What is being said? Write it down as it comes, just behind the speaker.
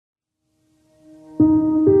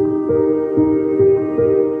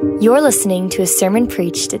You're listening to a sermon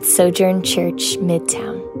preached at Sojourn Church,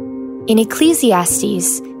 Midtown. In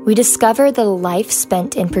Ecclesiastes, we discover that a life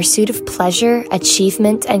spent in pursuit of pleasure,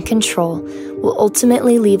 achievement, and control will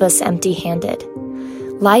ultimately leave us empty-handed.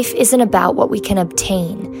 Life isn't about what we can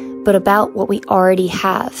obtain, but about what we already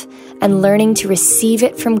have, and learning to receive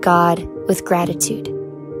it from God with gratitude.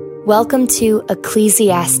 Welcome to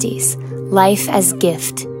Ecclesiastes, life as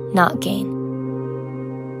gift, not gain.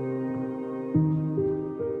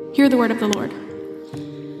 Hear the word of the Lord.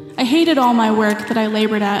 I hated all my work that I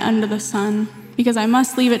labored at under the sun, because I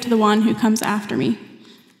must leave it to the one who comes after me.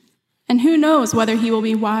 And who knows whether he will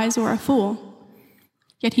be wise or a fool?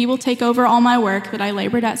 Yet he will take over all my work that I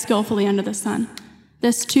labored at skillfully under the sun.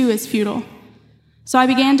 This too is futile. So I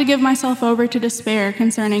began to give myself over to despair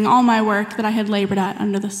concerning all my work that I had labored at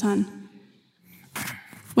under the sun.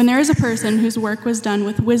 When there is a person whose work was done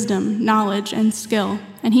with wisdom, knowledge, and skill,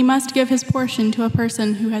 and he must give his portion to a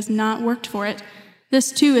person who has not worked for it,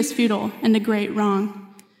 this too is futile and a great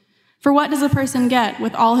wrong. For what does a person get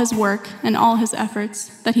with all his work and all his efforts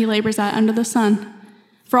that he labors at under the sun?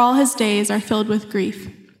 For all his days are filled with grief,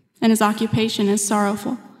 and his occupation is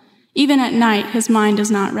sorrowful. Even at night his mind does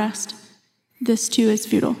not rest. This too is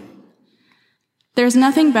futile. There is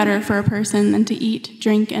nothing better for a person than to eat,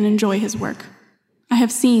 drink, and enjoy his work. I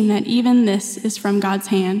have seen that even this is from God's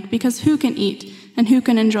hand, because who can eat and who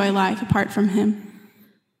can enjoy life apart from him?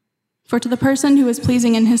 For to the person who is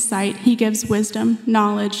pleasing in his sight, he gives wisdom,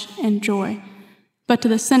 knowledge, and joy. But to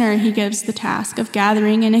the sinner, he gives the task of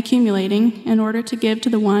gathering and accumulating in order to give to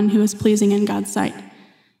the one who is pleasing in God's sight.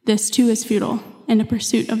 This too is futile and a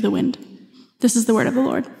pursuit of the wind. This is the word of the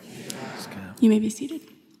Lord. You may be seated.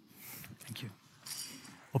 Thank you.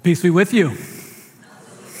 Well, peace be with you.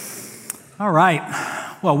 All right.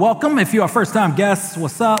 Well, welcome. If you are first-time guests,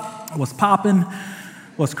 what's up? What's popping?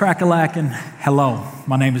 What's crack-a-lacking? Hello.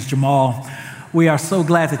 My name is Jamal. We are so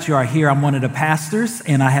glad that you are here. I'm one of the pastors,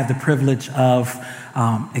 and I have the privilege of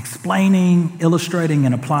explaining, illustrating,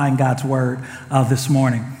 and applying God's word this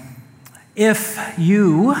morning. If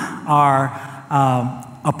you are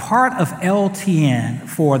a part of LTN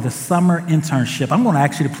for the summer internship, I'm going to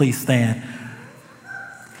ask you to please stand.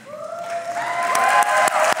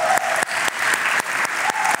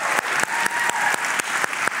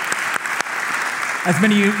 As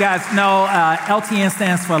many of you guys know, LTN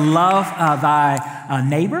stands for Love Thy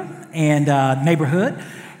Neighbor and Neighborhood.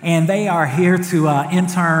 And they are here to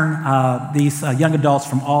intern these young adults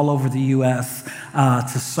from all over the U.S.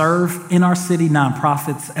 To serve in our city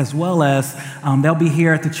nonprofits, as well as they'll be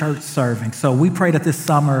here at the church serving. So we pray that this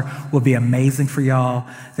summer will be amazing for y'all,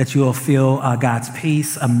 that you will feel God's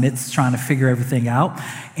peace amidst trying to figure everything out.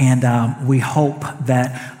 And we hope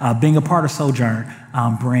that being a part of Sojourn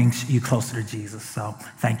brings you closer to Jesus. So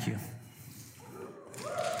thank you.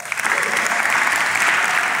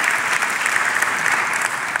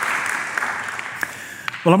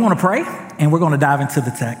 Well, I'm going to pray, and we're going to dive into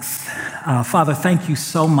the text. Father, thank you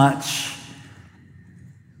so much,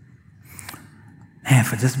 man,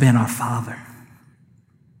 for just being our Father.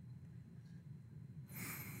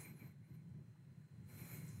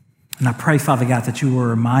 And I pray, Father God, that you will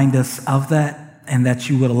remind us of that, and that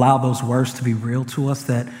you would allow those words to be real to us,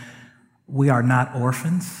 that we are not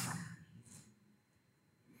orphans,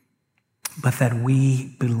 but that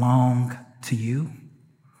we belong to you.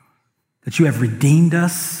 That you have redeemed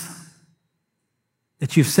us,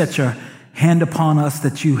 that you've set your hand upon us,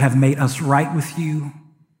 that you have made us right with you.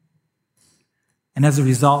 And as a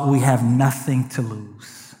result, we have nothing to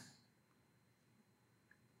lose.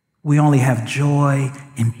 We only have joy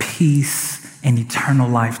and peace and eternal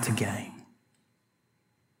life to gain.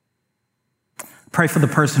 Pray for the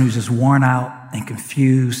person who's just worn out and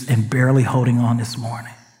confused and barely holding on this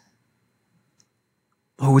morning.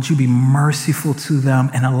 Lord, would you be merciful to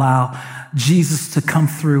them and allow Jesus to come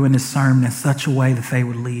through in his sermon in such a way that they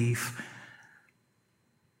would leave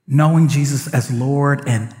knowing Jesus as Lord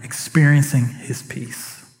and experiencing his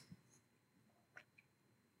peace.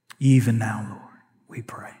 Even now, Lord, we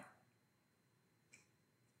pray.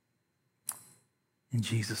 In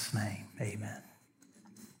Jesus' name, amen.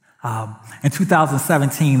 In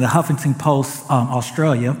 2017, the Huffington Post,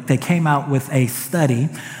 Australia, they came out with a study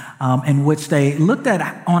in which they looked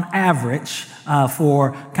at, on average,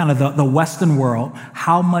 for kind of the Western world,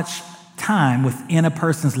 how much time within a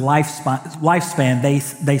person's lifespan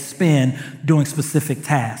they spend doing specific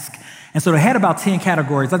tasks. And so they had about 10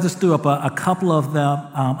 categories. I just threw up a couple of them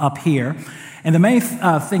up here. And the main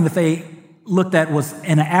thing that they looked at was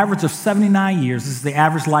an average of 79 years. This is the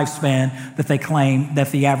average lifespan that they claim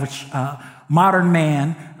that the average modern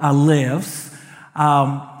man lives.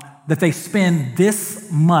 that they spend this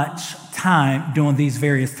much time doing these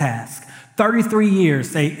various tasks. 33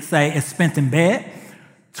 years, they say, is spent in bed.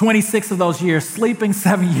 26 of those years sleeping,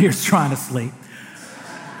 7 years trying to sleep.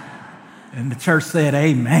 And the church said,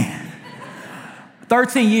 amen.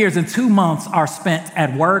 13 years and 2 months are spent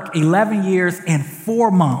at work. 11 years and 4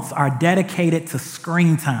 months are dedicated to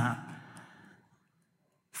screen time.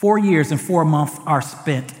 4 years and 4 months are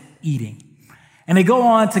spent eating. And they go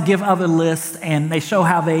on to give other lists, and they show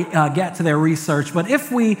how they get to their research. But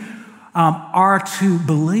if we are to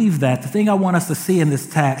believe that, the thing I want us to see in this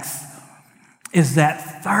text is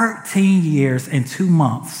that 13 years and 2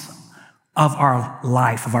 months of our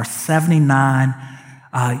life, of our 79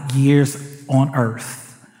 years on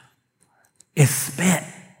earth, is spent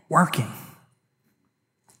working.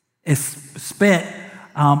 It's spent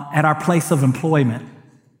at our place of employment,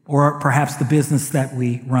 or perhaps the business that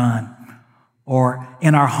we run, or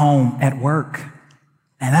in our home at work.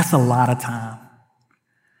 And that's a lot of time.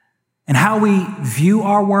 And how we view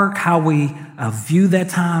our work, how we view that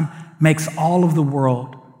time, makes all of the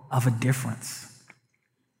world of a difference.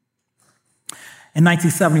 In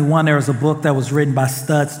 1971, there was a book that was written by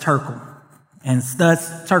Studs Terkel. And Studs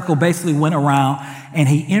Terkel basically went around and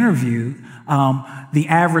he interviewed the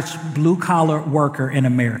average blue-collar worker in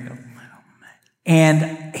America.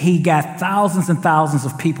 And he got thousands and thousands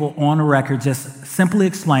of people on the record just simply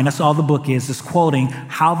explain, that's all the book is, just quoting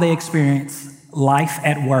how they experience life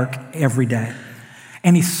at work every day.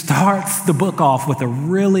 And he starts the book off with a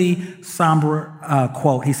really somber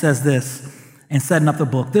quote. He says this in setting up the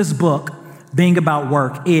book: "This book, being about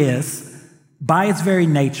work, is, by its very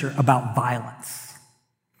nature, about violence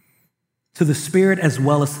to the spirit as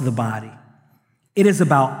well as to the body. It is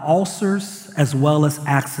about ulcers as well as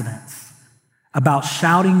accidents, about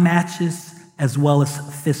shouting matches as well as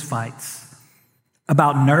fistfights,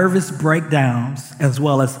 about nervous breakdowns as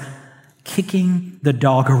well as kicking the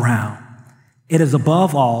dog around. It is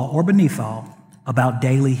above all, or beneath all, about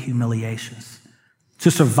daily humiliations. To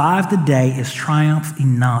survive the day is triumph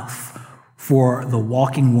enough for the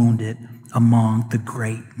walking wounded among the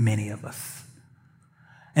great many of us."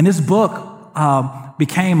 And this book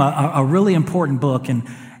became a really important book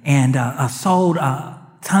and sold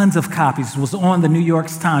tons of copies. It was on the New York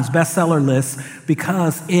Times bestseller list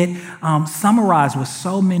because it summarized what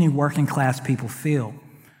so many working class people feel.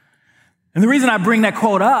 And the reason I bring that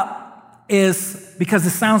quote up is because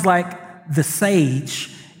it sounds like the sage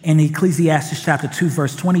in Ecclesiastes chapter 2,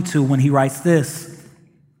 verse 22, when he writes this: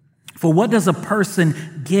 "For what does a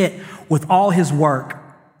person get with all his work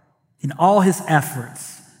and all his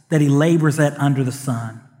efforts that he labors at under the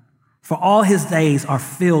sun? For all his days are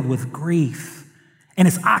filled with grief, and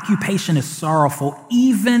his occupation is sorrowful.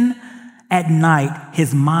 Even at night,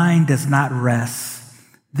 his mind does not rest.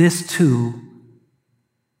 This too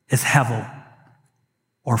is hevel,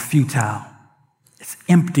 or futile. It's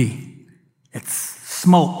empty. It's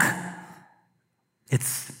smoke.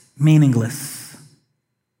 It's meaningless."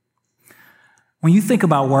 When you think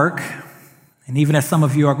about work, and even as some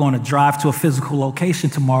of you are going to drive to a physical location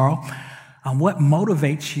tomorrow, what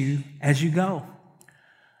motivates you as you go?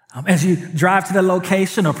 As you drive to the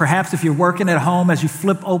location, or perhaps if you're working at home, as you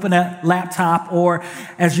flip open that laptop, or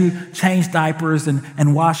as you change diapers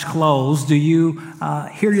and wash clothes, do you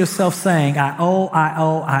hear yourself saying, I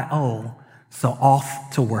owe, so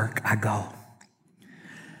off to work I go?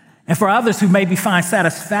 And for others who maybe find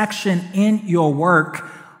satisfaction in your work,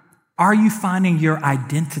 are you finding your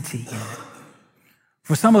identity in it?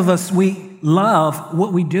 For some of us, we love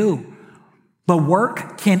what we do, but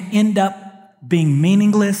work can end up being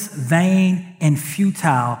meaningless, vain, and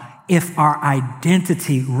futile if our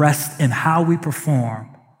identity rests in how we perform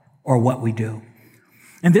or what we do.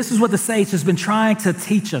 And this is what the sage has been trying to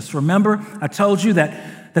teach us. Remember, I told you that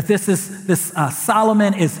this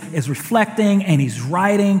Solomon is reflecting, and he's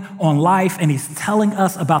writing on life, and he's telling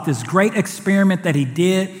us about this great experiment that he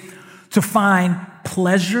did to find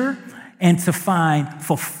pleasure and to find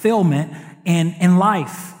fulfillment in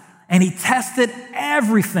life. And he tested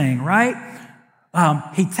everything, right?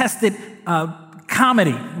 He tested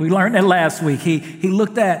comedy. We learned that last week. He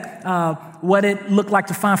looked at what it looked like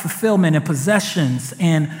to find fulfillment in possessions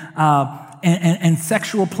and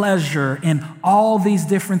sexual pleasure and all these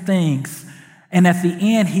different things. And at the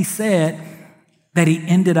end, he said that he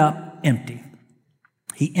ended up empty.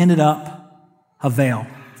 He ended up havel.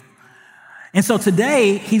 And so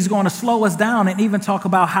today, he's going to slow us down and even talk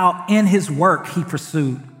about how in his work he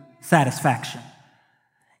pursued satisfaction.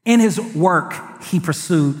 In his work, he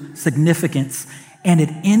pursued significance, and it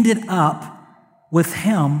ended up with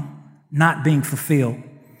him not being fulfilled.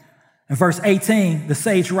 In verse 18, the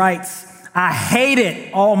sage writes, I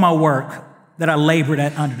hated all my work that I labored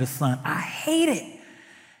at under the sun. I hate it.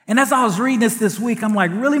 And as I was reading this week, I'm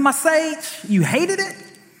like, really, my sage? You hated it?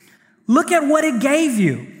 Look at what it gave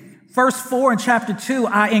you. Verse 4 in chapter 2,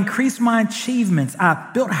 I increased my achievements.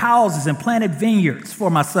 I built houses and planted vineyards for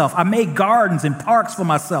myself. I made gardens and parks for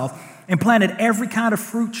myself and planted every kind of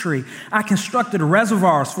fruit tree. I constructed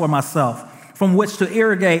reservoirs for myself from which to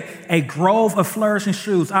irrigate a grove of flourishing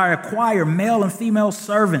shoots. I acquired male and female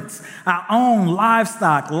servants. I own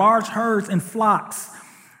livestock, large herds and flocks.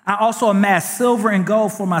 I also amassed silver and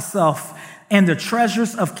gold for myself and the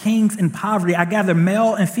treasures of kings in poverty. I gathered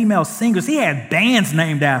male and female singers. He had bands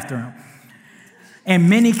named after him and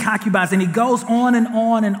many concubines. And he goes on and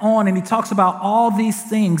on and on. And he talks about all these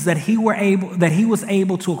things that he was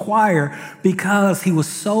able to acquire because he was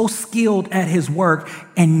so skilled at his work.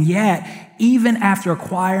 And yet, even after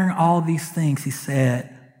acquiring all these things, he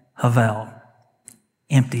said, Havel,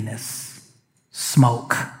 emptiness,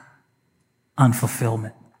 smoke,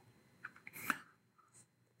 unfulfillment.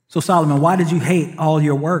 So Solomon, why did you hate all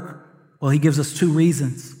your work? Well, he gives us two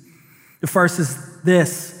reasons. The first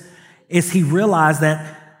is he realized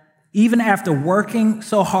that even after working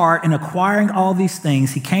so hard and acquiring all these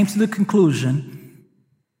things, he came to the conclusion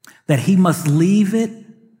that he must leave it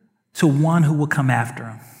to one who will come after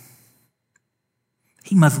him.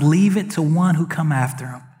 He must leave it to one who come after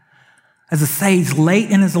him. As a sage late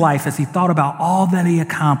in his life, as he thought about all that he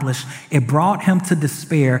accomplished, it brought him to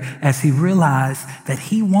despair as he realized that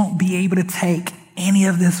he won't be able to take any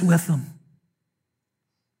of this with him.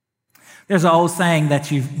 There's an old saying that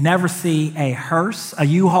you never see a hearse, a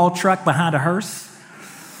U-Haul truck behind a hearse.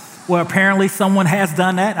 Well, apparently someone has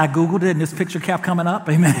done that. I Googled it and this picture kept coming up.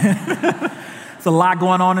 Amen. There's a lot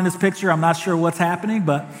going on in this picture. I'm not sure what's happening,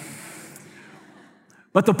 but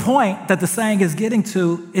the point that the saying is getting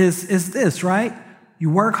to is this, right? You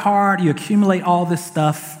work hard, you accumulate all this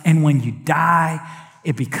stuff, and when you die,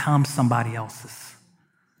 it becomes somebody else's.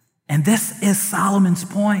 And this is Solomon's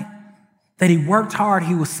point, that he worked hard,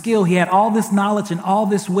 he was skilled, he had all this knowledge and all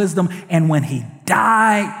this wisdom, and when he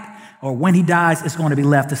died, or when he dies, it's going to be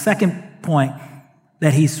left. The second point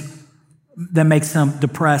that makes him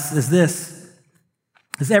depressed is this,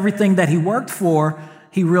 is everything that he worked for,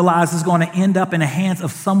 he realizes is going to end up in the hands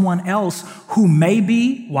of someone else who may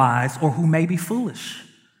be wise or who may be foolish.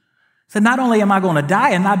 So not only am I going to die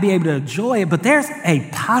and not be able to enjoy it, but there's a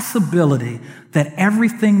possibility that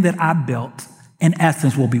everything that I built, in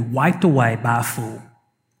essence, will be wiped away by a fool.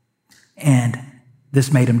 And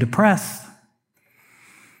this made him depressed.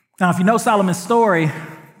 Now, if you know Solomon's story,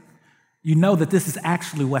 you know that this is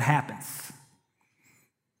actually what happens.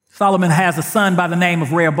 Solomon has a son by the name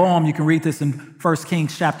of Rehoboam. You can read this in 1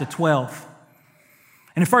 Kings chapter 12.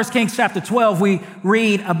 And in 1 Kings chapter 12, we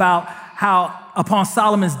read about how upon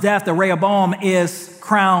Solomon's death, that Rehoboam is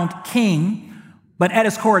crowned king. But at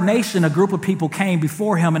his coronation, a group of people came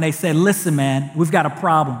before him and they said, listen, man, we've got a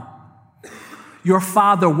problem. Your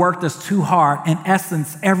father worked us too hard. In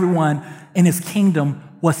essence, everyone in his kingdom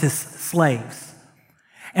was his slaves.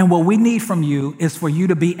 And what we need from you is for you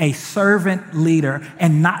to be a servant leader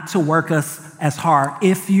and not to work us as hard.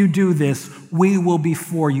 If you do this, we will be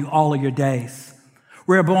for you all of your days.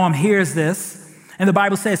 Rehoboam hears this, and the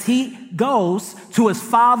Bible says he goes to his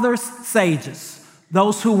father's sages,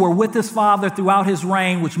 those who were with his father throughout his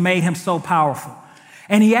reign, which made him so powerful.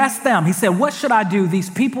 And he asked them, he said, what should I do? These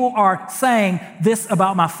people are saying this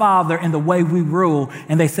about my father and the way we rule.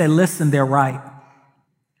 And they said, listen, they're right.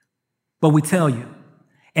 But we tell you,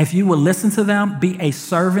 if you will listen to them, be a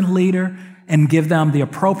servant leader, and give them the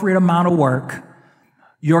appropriate amount of work,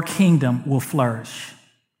 your kingdom will flourish.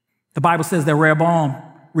 The Bible says that Rehoboam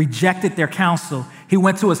rejected their counsel. He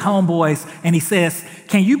went to his homeboys and he says,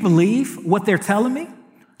 can you believe what they're telling me?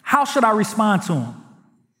 How should I respond to them?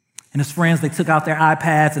 And his friends, they took out their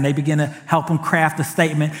iPads and they began to help him craft a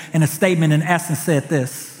statement. And the statement in essence said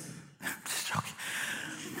this. I'm just joking.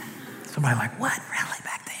 Somebody like, what? Really?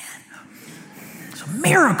 Back then? It's a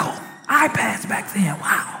miracle. iPads back then.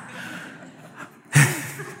 Wow.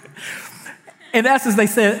 In essence, they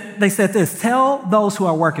said this. Tell those who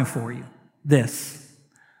are working for you this,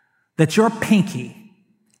 that your pinky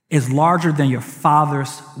is larger than your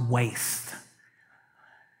father's waist.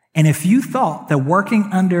 And if you thought that working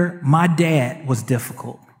under my dad was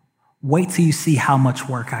difficult, wait till you see how much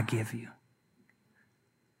work I give you.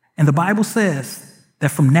 And the Bible says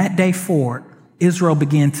that from that day forward, Israel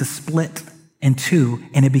began to split in two,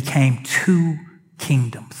 and it became two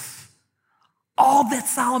kingdoms. All that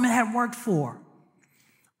Solomon had worked for,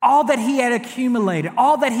 all that he had accumulated,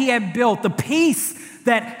 all that he had built, the peace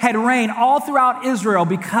that had reigned all throughout Israel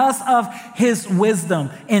because of his wisdom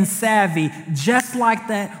and savvy, just like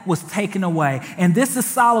that, was taken away. And this is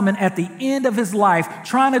Solomon at the end of his life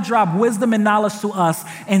trying to drop wisdom and knowledge to us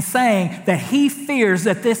and saying that he fears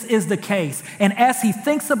that this is the case. And as he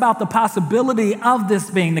thinks about the possibility of this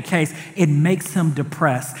being the case, it makes him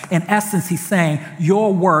depressed. In essence, he's saying,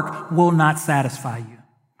 your work will not satisfy you.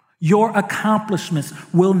 Your accomplishments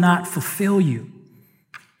will not fulfill you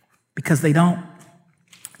because they don't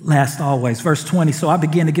last always. Verse 20, so I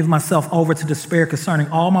began to give myself over to despair concerning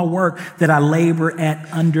all my work that I labor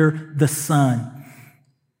at under the sun.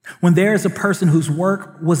 When there is a person whose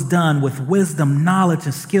work was done with wisdom, knowledge,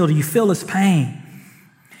 and skill, do you feel his pain?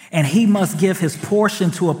 And he must give his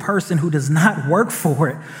portion to a person who does not work for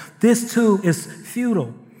it. This too is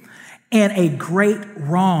futile and a great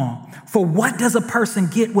wrong. For what does a person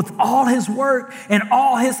get with all his work and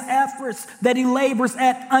all his efforts that he labors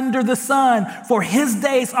at under the sun? For his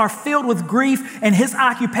days are filled with grief and his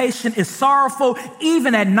occupation is sorrowful.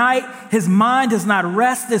 Even at night, his mind does not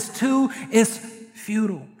rest. This too is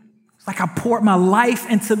futile. It's like I poured my life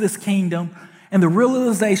into this kingdom, and the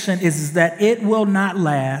realization is that it will not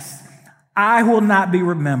last. I will not be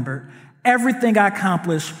remembered. Everything I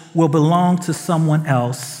accomplish will belong to someone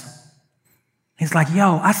else. He's like,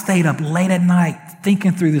 yo, I stayed up late at night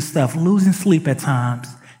thinking through this stuff, losing sleep at times,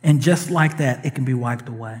 and just like that, it can be wiped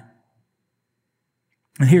away.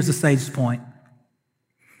 And here's the sage's point.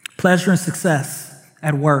 Pleasure and success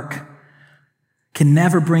at work can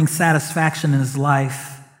never bring satisfaction in his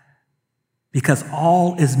life because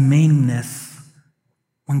all is meaningless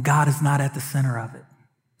when God is not at the center of it.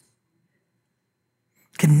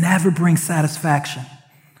 It can never bring satisfaction.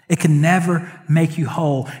 It can never make you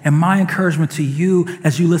whole. And my encouragement to you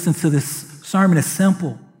as you listen to this sermon is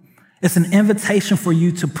simple. It's an invitation for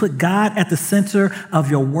you to put God at the center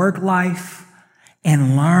of your work life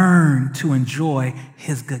and learn to enjoy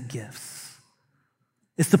his good gifts.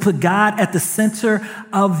 It's to put God at the center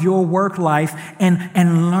of your work life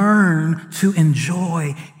and learn to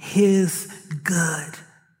enjoy his good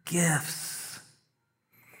gifts.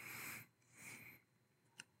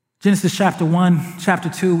 Genesis chapter 1, chapter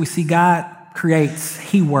 2, we see God creates,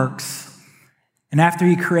 he works. And after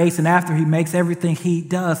he creates and after he makes, everything he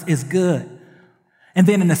does is good. And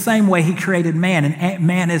then in the same way, he created man, and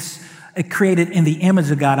man is created in the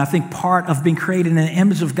image of God. I think part of being created in the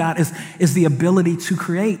image of God is the ability to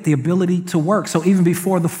create, the ability to work. So even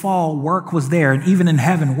before the fall, work was there. And even in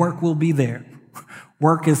heaven, work will be there.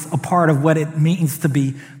 Work is a part of what it means to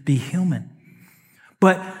be human.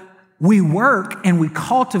 But we work and we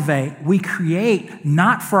cultivate, we create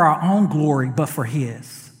not for our own glory, but for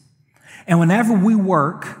his. And whenever we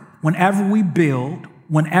work, whenever we build,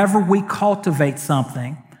 whenever we cultivate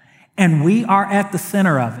something, and we are at the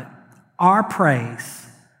center of it, our praise,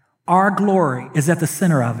 our glory is at the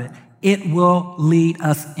center of it, it will lead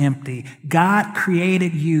us empty. God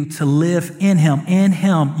created you to live in him. In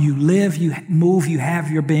him, you live, you move, you have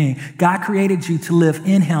your being. God created you to live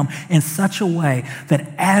in him in such a way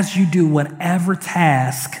that as you do whatever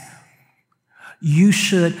task, you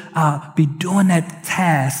should be doing that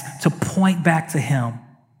task to point back to him,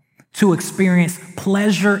 to experience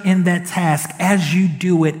pleasure in that task as you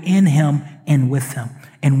do it in him and with him.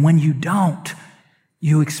 And when you don't,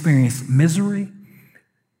 you experience misery.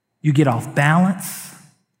 You get off balance.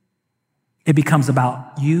 It becomes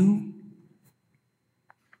about you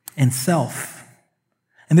and self.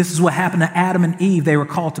 And this is what happened to Adam and Eve. They were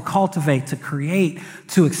called to cultivate, to create,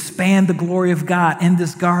 to expand the glory of God in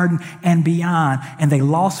this garden and beyond. And they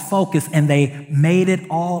lost focus and they made it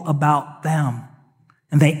all about them.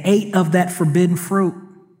 And they ate of that forbidden fruit.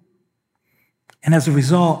 And as a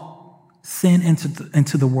result, sin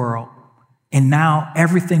into the world. And now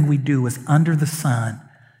everything we do is under the sun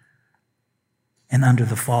and under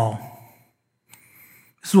the fall.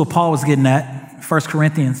 This is what Paul was getting at, 1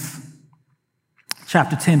 Corinthians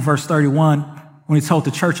chapter 10, verse 31, when he told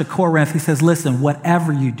the church at Corinth, he says, listen,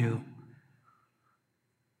 whatever you do.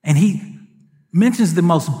 And he mentions the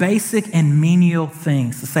most basic and menial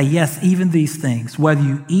things to say, yes, even these things, whether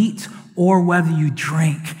you eat or whether you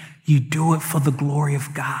drink, you do it for the glory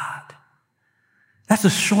of God. That's a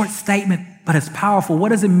short statement, but it's powerful. What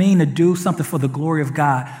does it mean to do something for the glory of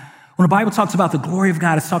God? When the Bible talks about the glory of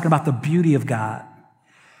God, it's talking about the beauty of God,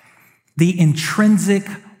 the intrinsic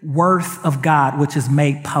worth of God, which is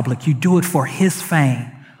made public. You do it for his fame,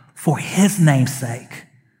 for his name's sake,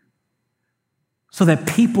 so that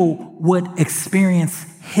people would experience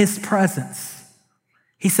his presence.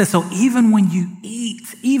 He says, so even when you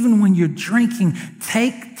eat, even when you're drinking,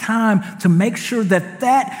 take time to make sure that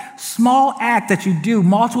that small act that you do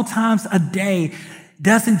multiple times a day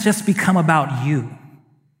doesn't just become about you,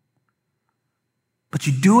 but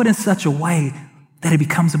you do it in such a way that it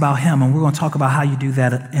becomes about him. And we're going to talk about how you do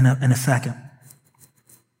that in a second.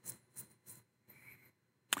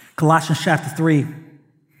 Colossians chapter 3,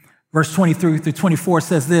 verse 23 through 24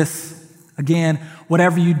 says this. Again,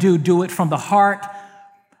 whatever you do, do it from the heart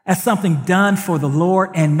as something done for the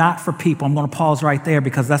Lord and not for people. I'm going to pause right there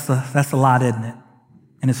because that's a lot, isn't it?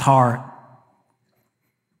 And it's hard.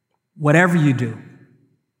 Whatever you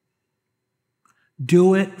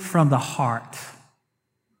do it from the heart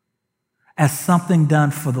as something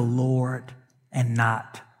done for the Lord and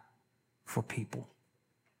not for people.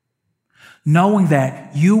 Knowing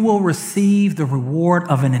that you will receive the reward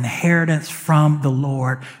of an inheritance from the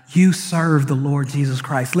Lord. You serve the Lord Jesus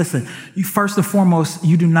Christ. Listen, you first and foremost,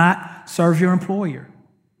 you do not serve your employer.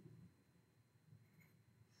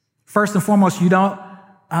 First and foremost, you don't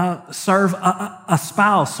serve a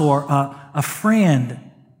spouse or a friend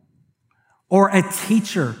or a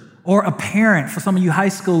teacher or a parent. For some of you high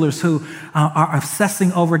schoolers who are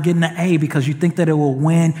obsessing over getting an A because you think that it will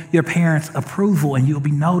win your parents' approval and you'll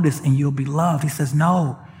be noticed and you'll be loved. He says,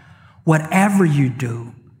 no, whatever you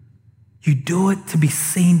do it to be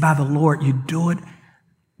seen by the Lord. You do it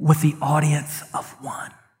with the audience of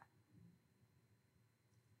one.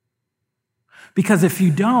 Because if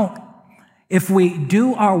you don't, if we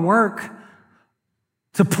do our work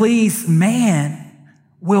to please man,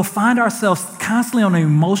 we'll find ourselves constantly on an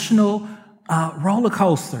emotional roller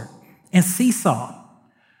coaster and seesaw.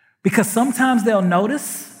 Because sometimes they'll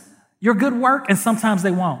notice your good work and sometimes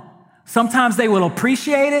they won't. Sometimes they will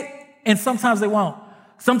appreciate it and sometimes they won't.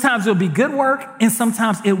 Sometimes it'll be good work and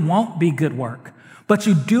sometimes it won't be good work. But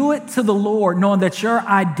you do it to the Lord knowing that your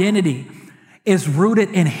identity is rooted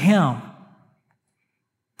in him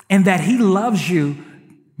and that he loves you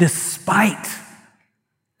despite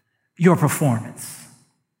your performance.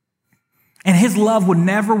 And his love will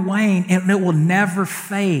never wane and it will never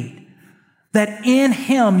fade. That in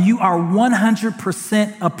him you are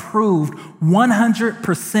 100% approved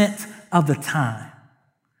 100% of the time.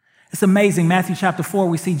 It's amazing. Matthew chapter 4,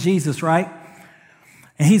 we see Jesus, right?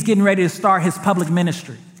 And he's getting ready to start his public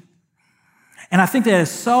ministry. And I think that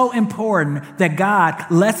it's so important that God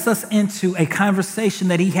lets us into a conversation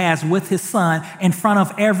that he has with his son in front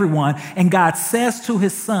of everyone. And God says to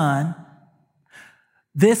his son,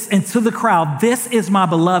 this, and to the crowd, this is my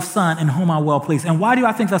beloved son in whom I well please. And why do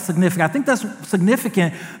I think that's significant? I think that's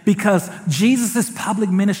significant because Jesus' public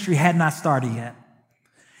ministry had not started yet.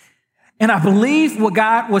 And I believe what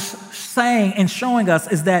God was saying and showing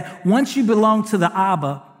us is that once you belong to the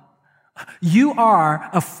Abba, you are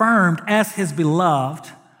affirmed as his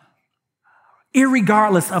beloved,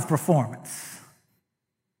 irregardless of performance.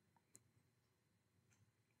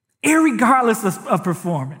 Irregardless of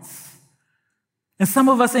performance. And some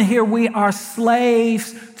of us in here, we are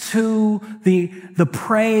slaves to the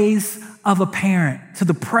praise of a parent, to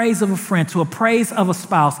the praise of a friend, to a praise of a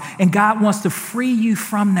spouse. And God wants to free you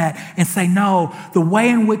from that and say, no, the way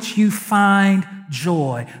in which you find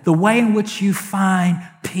joy, the way in which you find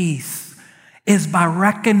peace is by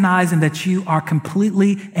recognizing that you are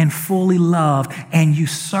completely and fully loved and you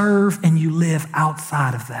serve and you live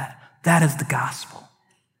outside of that. That is the gospel.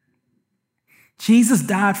 Jesus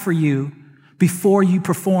died for you before you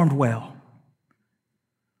performed well.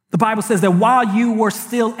 The Bible says that while you were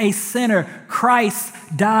still a sinner, Christ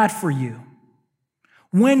died for you.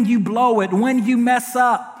 When you blow it, when you mess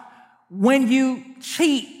up, when you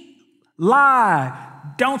cheat, lie,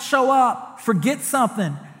 don't show up, forget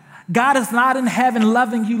something, God is not in heaven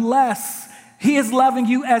loving you less. He is loving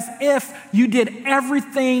you as if you did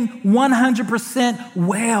everything 100%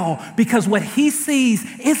 well, because what he sees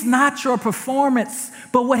is not your performance,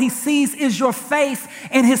 but what he sees is your faith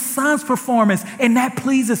in his son's performance, and that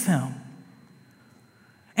pleases him.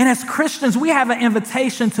 And as Christians, we have an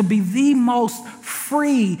invitation to be the most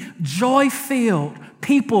free, joy-filled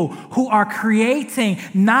people who are creating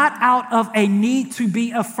not out of a need to be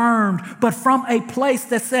affirmed, but from a place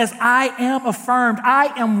that says, I am affirmed, I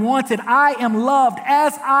am wanted, I am loved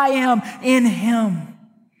as I am in him.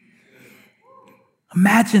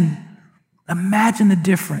 Imagine the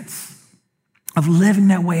difference of living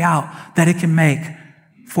that way out that it can make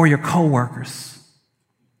for your coworkers,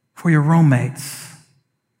 for your roommates,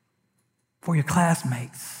 for your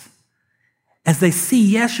classmates. As they see,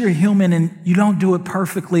 yes, you're human and you don't do it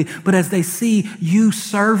perfectly, but as they see you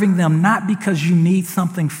serving them, not because you need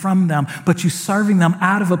something from them, but you serving them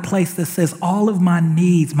out of a place that says all of my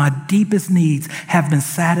needs, my deepest needs have been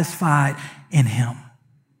satisfied in him.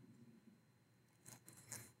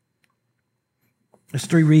 There's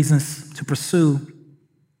 3 reasons to pursue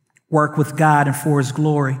work with God and for his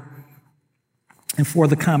glory and for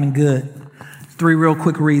the common good. 3 real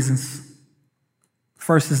quick reasons.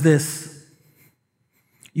 First is this: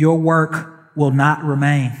 your work will not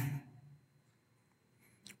remain,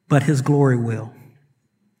 but his glory will.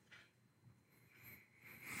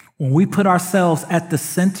 When we put ourselves at the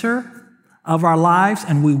center of our lives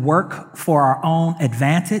and we work for our own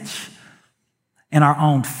advantage and our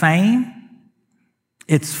own fame,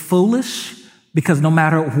 it's foolish, because no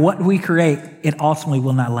matter what we create, it ultimately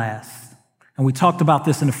will not last. And we talked about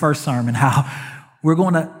this in the first sermon, how we're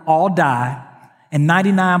going to all die, and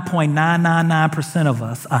 99.999% of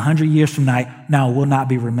us, 100 years from now, will not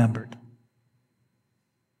be remembered.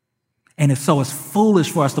 And it's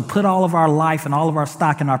foolish for us to put all of our life and all of our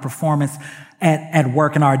stock and our performance at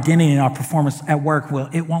work, and our identity and our performance at work. Well,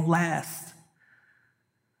 it won't last.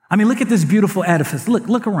 I mean, look at this beautiful edifice.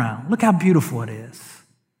 Look around. Look how beautiful it is.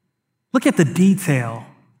 Look at the detail.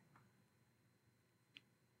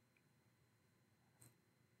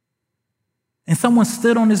 And someone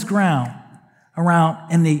stood on this ground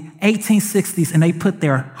around in the 1860s, and they put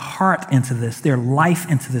their heart into this, their life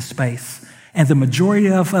into this space. And the majority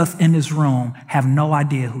of us in this room have no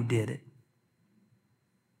idea who did it.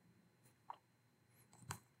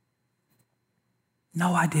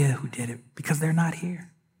 No idea who did it, because they're not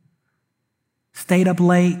here. Stayed up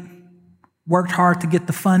late, worked hard to get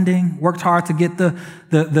the funding, worked hard to get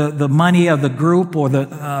the money of the group or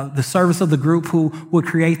the service of the group who would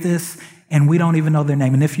create this, and we don't even know their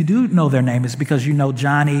name. And if you do know their name, it's because you know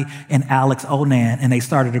Johnny and Alex Onan, and they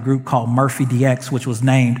started a group called Murphy DX, which was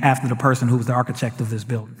named after the person who was the architect of this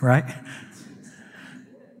building, right?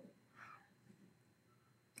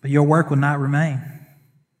 But your work will not remain.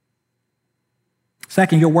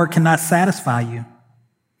 Second, your work cannot satisfy you.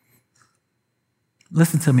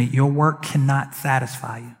 Listen to me, your work cannot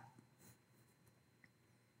satisfy you.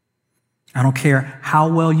 I don't care how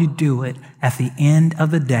well you do it, at the end of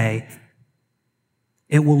the day,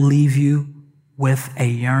 it will leave you with a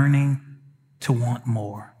yearning to want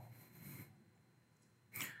more.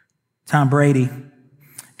 Tom Brady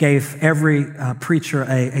gave every preacher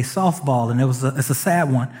a softball, and it's a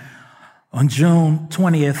sad one. On June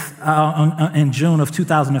 20th, in June of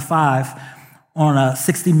 2005, on a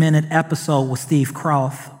 60-minute episode with Steve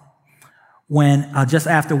Kroft, when just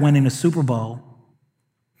after winning the Super Bowl,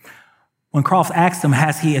 when Kroft asked him,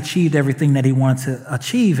 has he achieved everything that he wanted to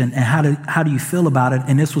achieve, and how do you feel about it?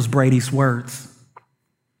 And this was Brady's words.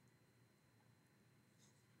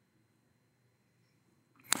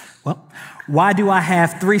 Well, why do I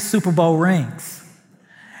have 3 Super Bowl rings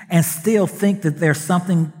and still think that there's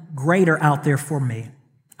something greater out there for me?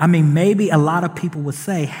 I mean, maybe a lot of people would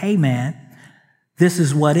say, hey man, this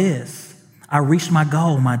is what is. I reached my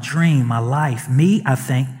goal, my dream, my life. Me, I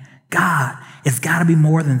think, God, it's got to be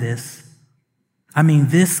more than this. I mean,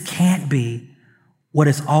 this can't be what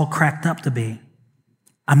it's all cracked up to be.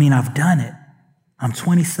 I mean, I've done it. I'm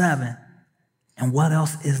 27, and what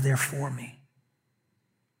else is there for me?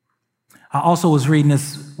 I also was reading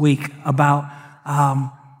this week about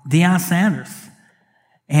Deion Sanders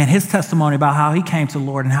and his testimony about how he came to the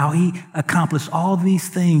Lord and how he accomplished all these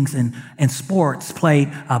things in sports, played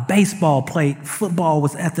baseball, played football,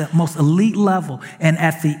 was at the most elite level. And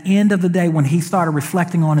at the end of the day, when he started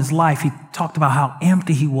reflecting on his life, he talked about how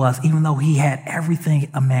empty he was, even though he had everything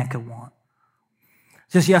a man could want.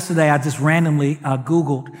 Just yesterday, I just randomly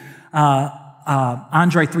Googled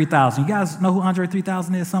Andre 3000. You guys know who Andre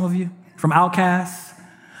 3000 is, some of you? From Outkast.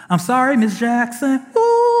 I'm sorry, Miss Jackson.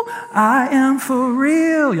 Ooh, I am for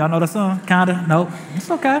real. Y'all know that song? Kinda? Nope.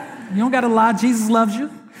 It's okay. You don't gotta lie. Jesus loves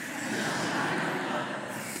you.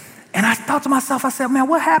 And I thought to myself, I said, man,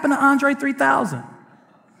 what happened to Andre 3000?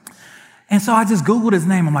 And so I just Googled his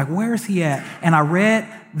name. I'm like, where is he at? And I read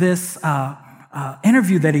this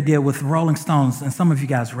interview that he did with Rolling Stones, and some of you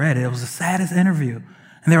guys read it. It was the saddest interview.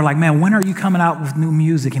 And they were like, man, when are you coming out with new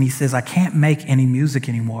music? And he says, I can't make any music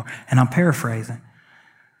anymore. And I'm paraphrasing.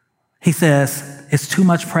 He says, it's too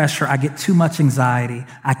much pressure. I get too much anxiety.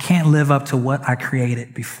 I can't live up to what I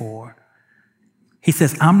created before. He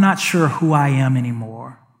says, I'm not sure who I am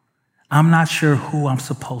anymore. I'm not sure who I'm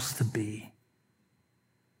supposed to be.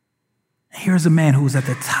 Here's a man who was at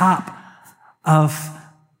the top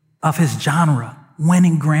of his genre,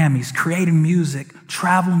 winning Grammys, creating music,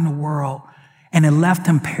 traveling the world, and it left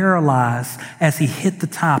him paralyzed as he hit the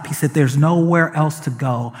top. He said, there's nowhere else to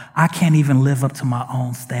go. I can't even live up to my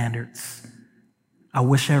own standards. I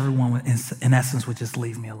wish everyone, in essence, would just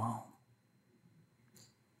leave me alone.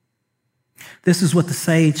 This is what the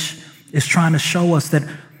sage is trying to show us, that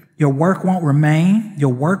your work won't remain.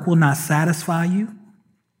 Your work will not satisfy you.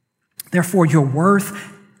 Therefore, your worth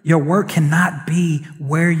Your work cannot be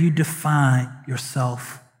where you define your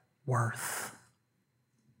self-worth.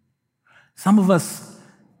 Some of us,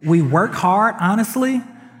 we work hard, honestly,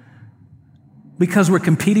 because we're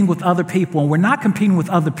competing with other people, and we're not competing with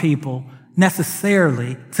other people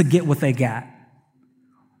necessarily to get what they got.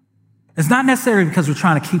 It's not necessarily because we're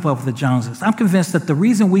trying to keep up with the Joneses. I'm convinced that the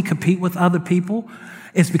reason we compete with other people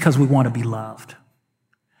is because we want to be loved.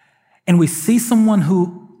 And we see someone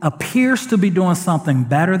who appears to be doing something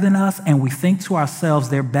better than us, and we think to ourselves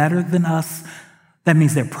they're better than us. That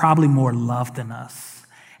means they're probably more loved than us.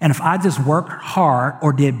 And if I just worked hard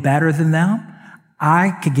or did better than them,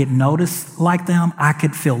 I could get noticed like them. I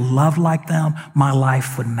could feel loved like them. My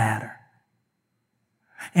life would matter.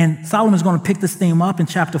 And Solomon's going to pick this theme up in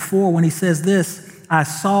chapter 4 when he says this: I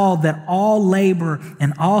saw that all labor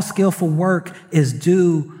and all skillful work is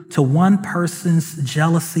due to one person's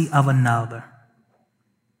jealousy of another.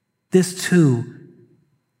 This too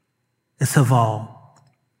is Havel,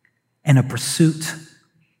 and a pursuit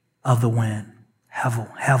of the wind.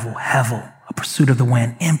 Hevel, Hevel, Hevel, a pursuit of the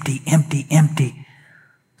wind. Empty, empty, empty.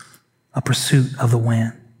 A pursuit of the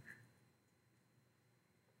wind.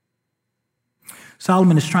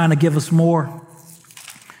 Solomon is trying to give us more.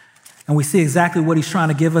 And we see exactly what he's trying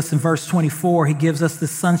to give us in verse 24. He gives us the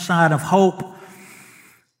sunshine of hope.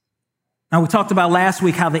 Now, we talked about last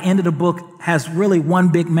week how the end of the book has really one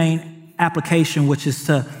big main application, which is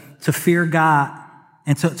to fear God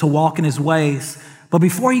and to walk in his ways. But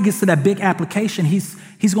before he gets to that big application, he's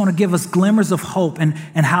going to give us glimmers of hope and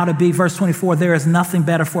how to be. Verse 24, there is nothing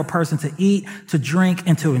better for a person to eat, to drink,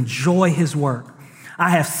 and to enjoy his work.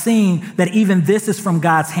 I have seen that even this is from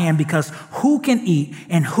God's hand, because who can eat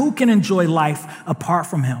and who can enjoy life apart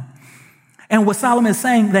from him? And what Solomon is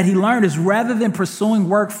saying that he learned is, rather than pursuing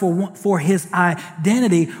work for his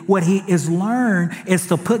identity, what he is learned is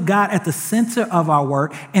to put God at the center of our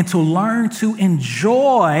work and to learn to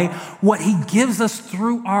enjoy what he gives us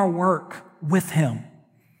through our work with him.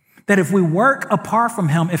 That if we work apart from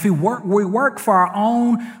him, if we work for our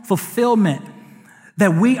own fulfillment,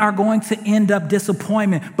 that we are going to end up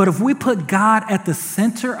disappointment. But if we put God at the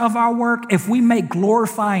center of our work, if we make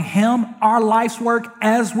glorifying him our life's work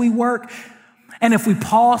as we work, and if we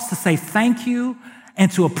pause to say thank you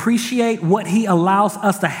and to appreciate what he allows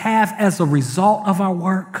us to have as a result of our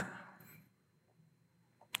work,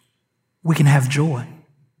 we can have joy.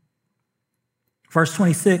 Verse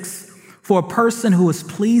 26, for a person who is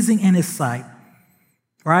pleasing in his sight,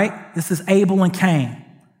 right? This is Abel and Cain.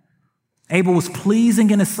 Abel was pleasing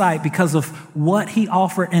in his sight because of what he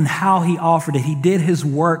offered and how he offered it. He did his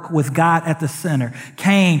work with God at the center.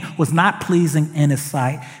 Cain was not pleasing in his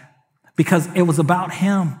sight because it was about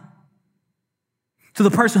him. To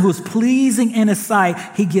the person who is pleasing in his sight,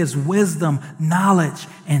 he gives wisdom, knowledge,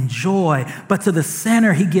 and joy. But to the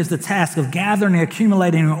sinner, he gives the task of gathering and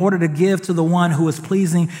accumulating in order to give to the one who is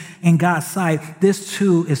pleasing in God's sight. This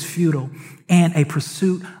too is futile and a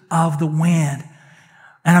pursuit of the wind.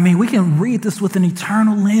 And I mean, we can read this with an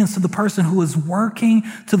eternal lens to the person who is working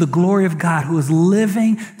to the glory of God, who is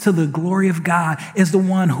living to the glory of God, is the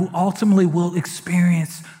one who ultimately will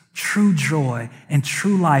experience true joy and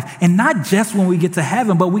true life. And not just when we get to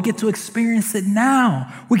heaven, but we get to experience it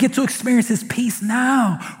now. We get to experience his peace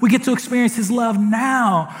now. We get to experience his love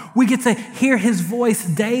now. We get to hear his voice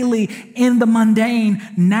daily in the mundane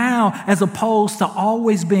now, as opposed to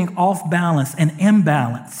always being off balance and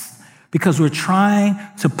imbalance because we're trying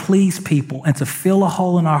to please people and to fill a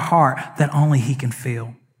hole in our heart that only he can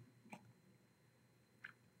fill.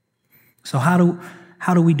 So how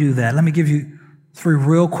do we do that? Let me give you 3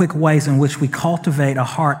 real quick ways in which we cultivate a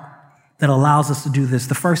heart that allows us to do this.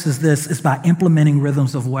 The first is this, is by implementing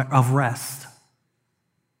rhythms of rest.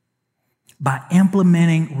 By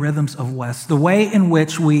implementing rhythms of rest. The way in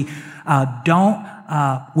which we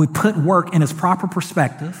put work in its proper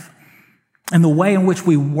perspective, and the way in which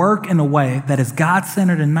we work in a way that is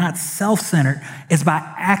God-centered and not self-centered, is by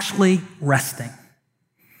actually resting.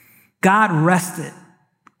 God rested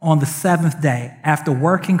on the 7th day after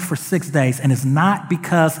working for 6 days, and it's not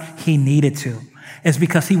because he needed to. It's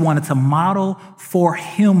because he wanted to model for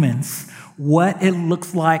humans what it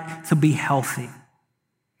looks like to be healthy,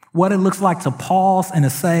 what it looks like to pause and to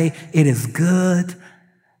say it is good,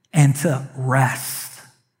 and to rest.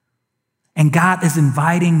 And God is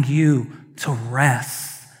inviting you to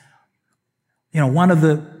rest. You know, one of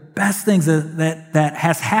the best things that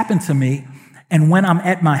has happened to me, and when I'm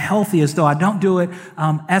at my healthiest, though I don't do it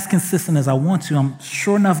as consistent as I want to, I'm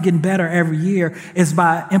sure enough getting better every year, is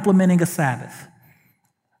by implementing a Sabbath,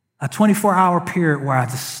 a 24-hour period where I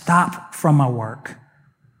just stop from my work.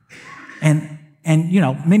 And you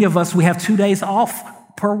know, many of us, we have 2 days off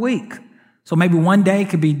per week. So maybe one day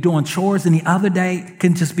could be doing chores and the other day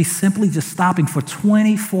can just be simply just stopping for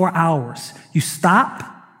 24 hours. You stop,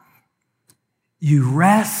 you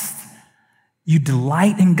rest, you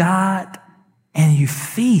delight in God, and you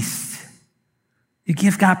feast. You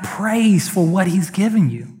give God praise for what he's given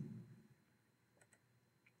you.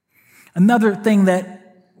 Another thing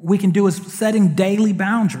that we can do is setting daily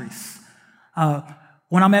boundaries.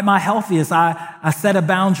 When I'm at my healthiest, I set a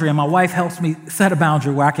boundary, and my wife helps me set a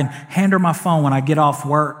boundary where I can hand her my phone when I get off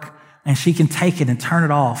work, and she can take it and turn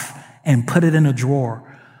it off and put it in a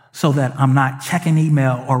drawer so that I'm not checking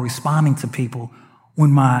email or responding to people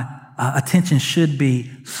when my attention should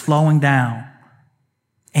be slowing down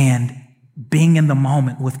and being in the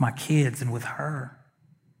moment with my kids and with her.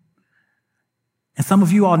 And some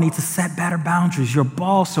of you all need to set better boundaries. Your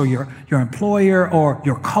boss or your employer or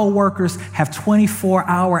your coworkers have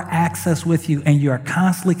 24-hour access with you, and you are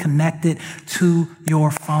constantly connected to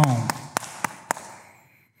your phone.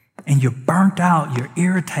 And you're burnt out, you're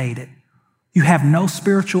irritated. You have no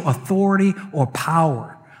spiritual authority or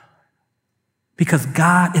power because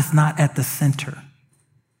God is not at the center.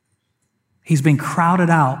 He's been crowded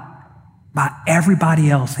out by everybody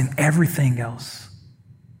else and everything else.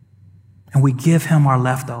 And we give him our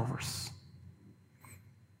leftovers.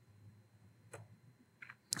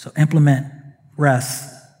 So implement rest.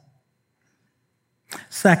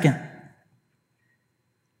 Second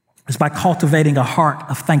is by cultivating a heart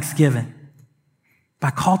of thanksgiving.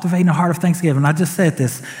 By cultivating a heart of thanksgiving. I just said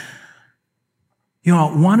this. You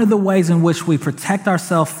know, one of the ways in which we protect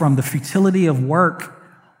ourselves from the futility of work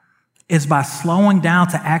is by slowing down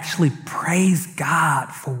to actually praise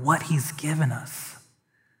God for what he's given us.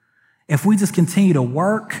 If we just continue to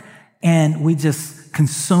work and we just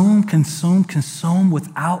consume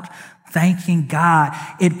without thanking God,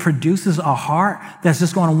 it produces a heart that's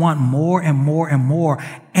just going to want more and more and more,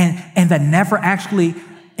 and that never actually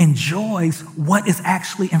enjoys what is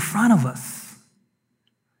actually in front of us.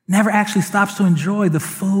 Never actually stops to enjoy the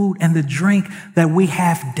food and the drink that we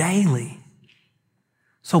have daily.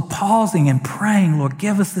 So pausing and praying, Lord,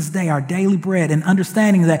 give us this day our daily bread, and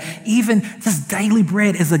understanding that even this daily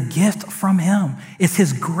bread is a gift from him. It's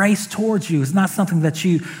his grace towards you. It's not something that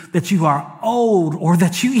you are owed or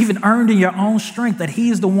that you even earned in your own strength, that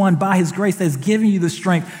he is the one by his grace that is giving you the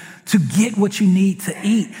strength to get what you need to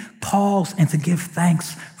eat. Pause and to give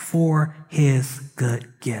thanks for his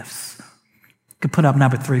good gifts. You can put up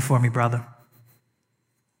number 3 for me, brother.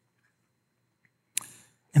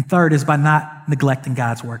 And third is by not neglecting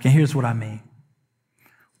God's work. And here's what I mean.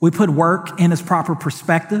 We put work in its proper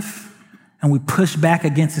perspective, and we push back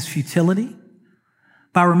against its futility.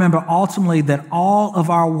 But remember ultimately that all of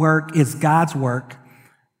our work is God's work.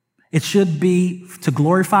 It should be to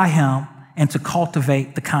glorify him and to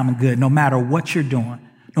cultivate the common good, no matter what you're doing,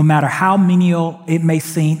 no matter how menial it may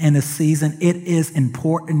seem in this season. It is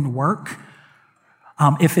important work.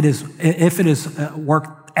 If it is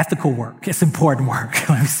work, ethical work, it's important work.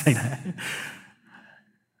 Let me say that.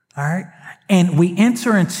 All right. And we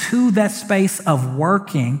enter into that space of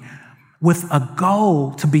working with a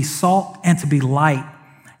goal to be salt and to be light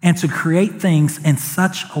and to create things in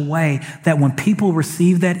such a way that when people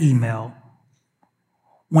receive that email,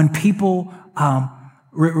 when people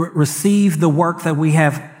receive the work that we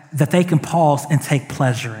have, that they can pause and take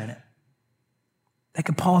pleasure in it. They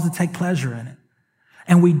can pause and take pleasure in it.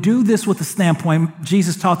 And we do this with the standpoint,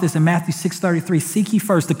 Jesus taught this in Matthew 6:33, seek ye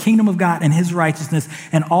first the kingdom of God and his righteousness,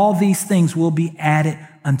 and all these things will be added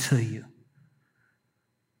unto you.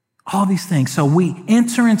 All these things. So we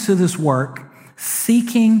enter into this work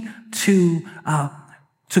seeking to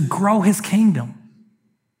grow his kingdom,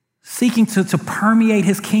 seeking to permeate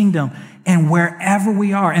his kingdom and wherever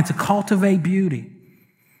we are, and to cultivate beauty,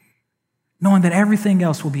 knowing that everything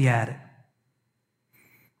else will be added.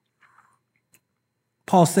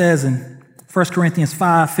 Paul says in 1 Corinthians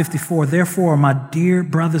 5:54, therefore, my dear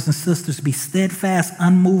brothers and sisters, be steadfast,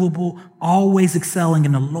 unmovable, always excelling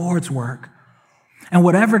in the Lord's work. And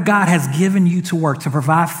whatever God has given you to work, to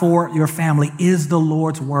provide for your family, is the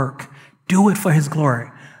Lord's work. Do it for his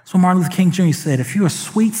glory. So Martin Luther King Jr. said, if you're a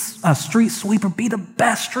street sweeper, be the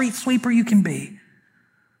best street sweeper you can be.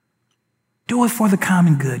 Do it for the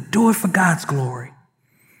common good. Do it for God's glory.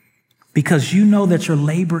 Because you know that your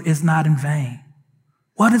labor is not in vain.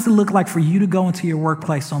 What does it look like for you to go into your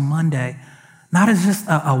workplace on Monday, not as just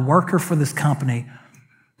a worker for this company,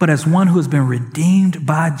 but as one who has been redeemed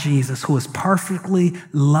by Jesus, who is perfectly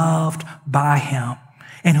loved by him,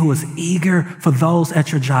 and who is eager for those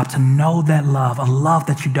at your job to know that love, a love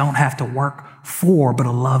that you don't have to work for, but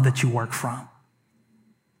a love that you work from.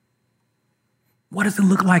 What does it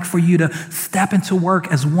look like for you to step into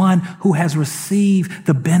work as one who has received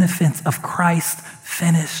the benefits of Christ's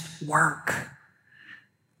finished work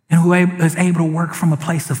and who is able to work from a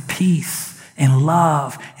place of peace and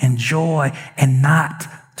love and joy and not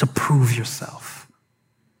to prove yourself?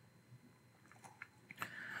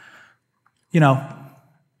 You know,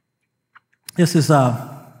 this is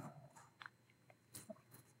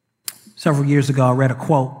several years ago, I read a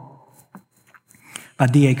quote by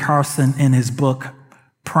D.A. Carson in his book,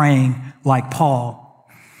 Praying Like Paul.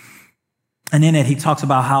 And in it, he talks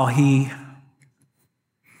about how he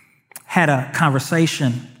had a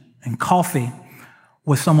conversation in coffee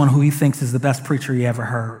with someone who he thinks is the best preacher he ever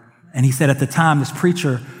heard. And he said at the time, this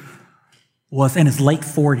preacher was in his late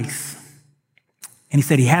 40s. And he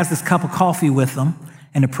said he has this cup of coffee with him,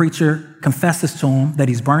 and the preacher confesses to him that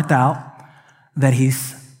he's burnt out, that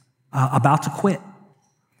he's about to quit.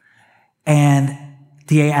 And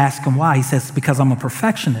D.A. asked him why. He says, because I'm a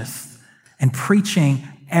perfectionist, and preaching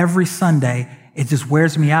every Sunday, it just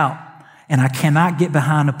wears me out. And I cannot get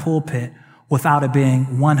behind the pulpit without it being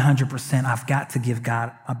 100%. I've got to give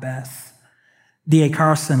God my best. D.A.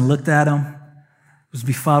 Carson looked at him, was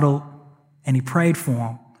befuddled, and he prayed for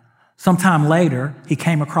him. Sometime later, he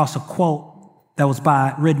came across a quote that was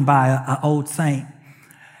written by an old saint.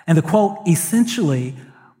 And the quote essentially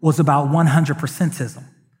was about 100%ism.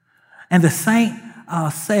 And the saint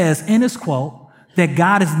says in his quote that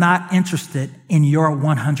God is not interested in your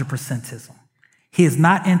 100%ism. He is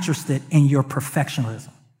not interested in your perfectionism.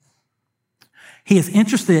 He is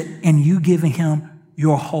interested in you giving him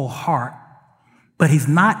your whole heart, but he's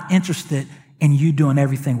not interested in you doing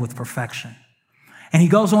everything with perfection. And he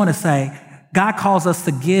goes on to say, God calls us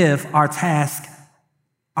to give our task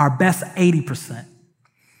our best 80%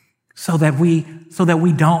 so that we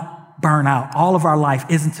don't burn out. All of our life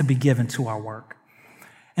isn't to be given to our work.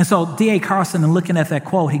 And so D.A. Carson, in looking at that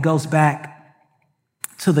quote, he goes back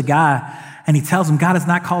to the guy and he tells him, God has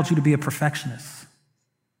not called you to be a perfectionist.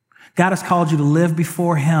 God has called you to live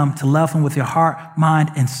before him, to love him with your heart,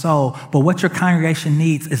 mind, and soul. But what your congregation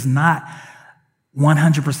needs is not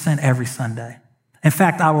 100% every Sunday. In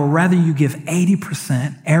fact, I would rather you give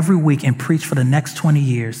 80% every week and preach for the next 20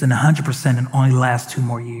 years than 100% and only last 2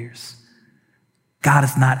 more years. God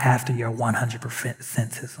is not after your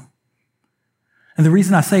 100%ism. And the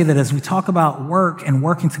reason I say that as we talk about work and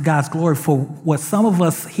working to God's glory, for what some of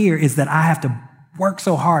us hear is that I have to work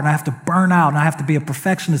so hard and I have to burn out and I have to be a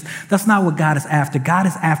perfectionist. That's not what God is after. God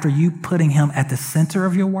is after you putting him at the center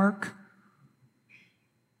of your work.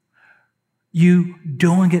 You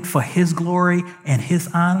doing it for his glory and his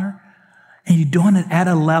honor. And you doing it at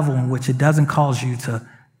a level in which it doesn't cause you to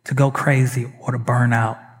go crazy or to burn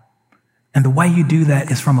out. And the way you do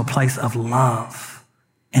that is from a place of love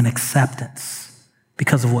and acceptance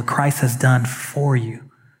because of what Christ has done for you,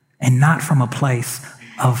 and not from a place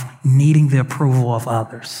of needing the approval of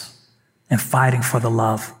others and fighting for the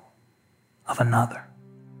love of another.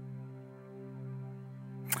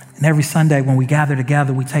 And every Sunday when we gather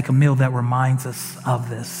together, we take a meal that reminds us of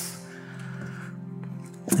this.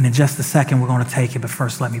 And in just a second, we're going to take it, but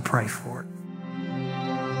first let me pray for it.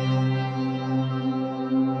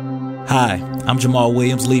 Hi, I'm Jamal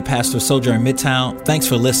Williams, lead pastor of Sojourn Midtown. Thanks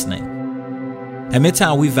for listening. At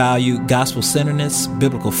Midtown, we value gospel-centeredness,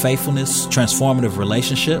 biblical faithfulness, transformative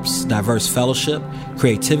relationships, diverse fellowship,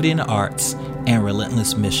 creativity in the arts, and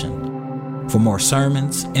relentless mission. For more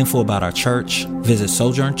sermons, info about our church, visit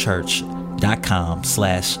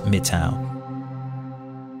sojournchurch.com/Midtown.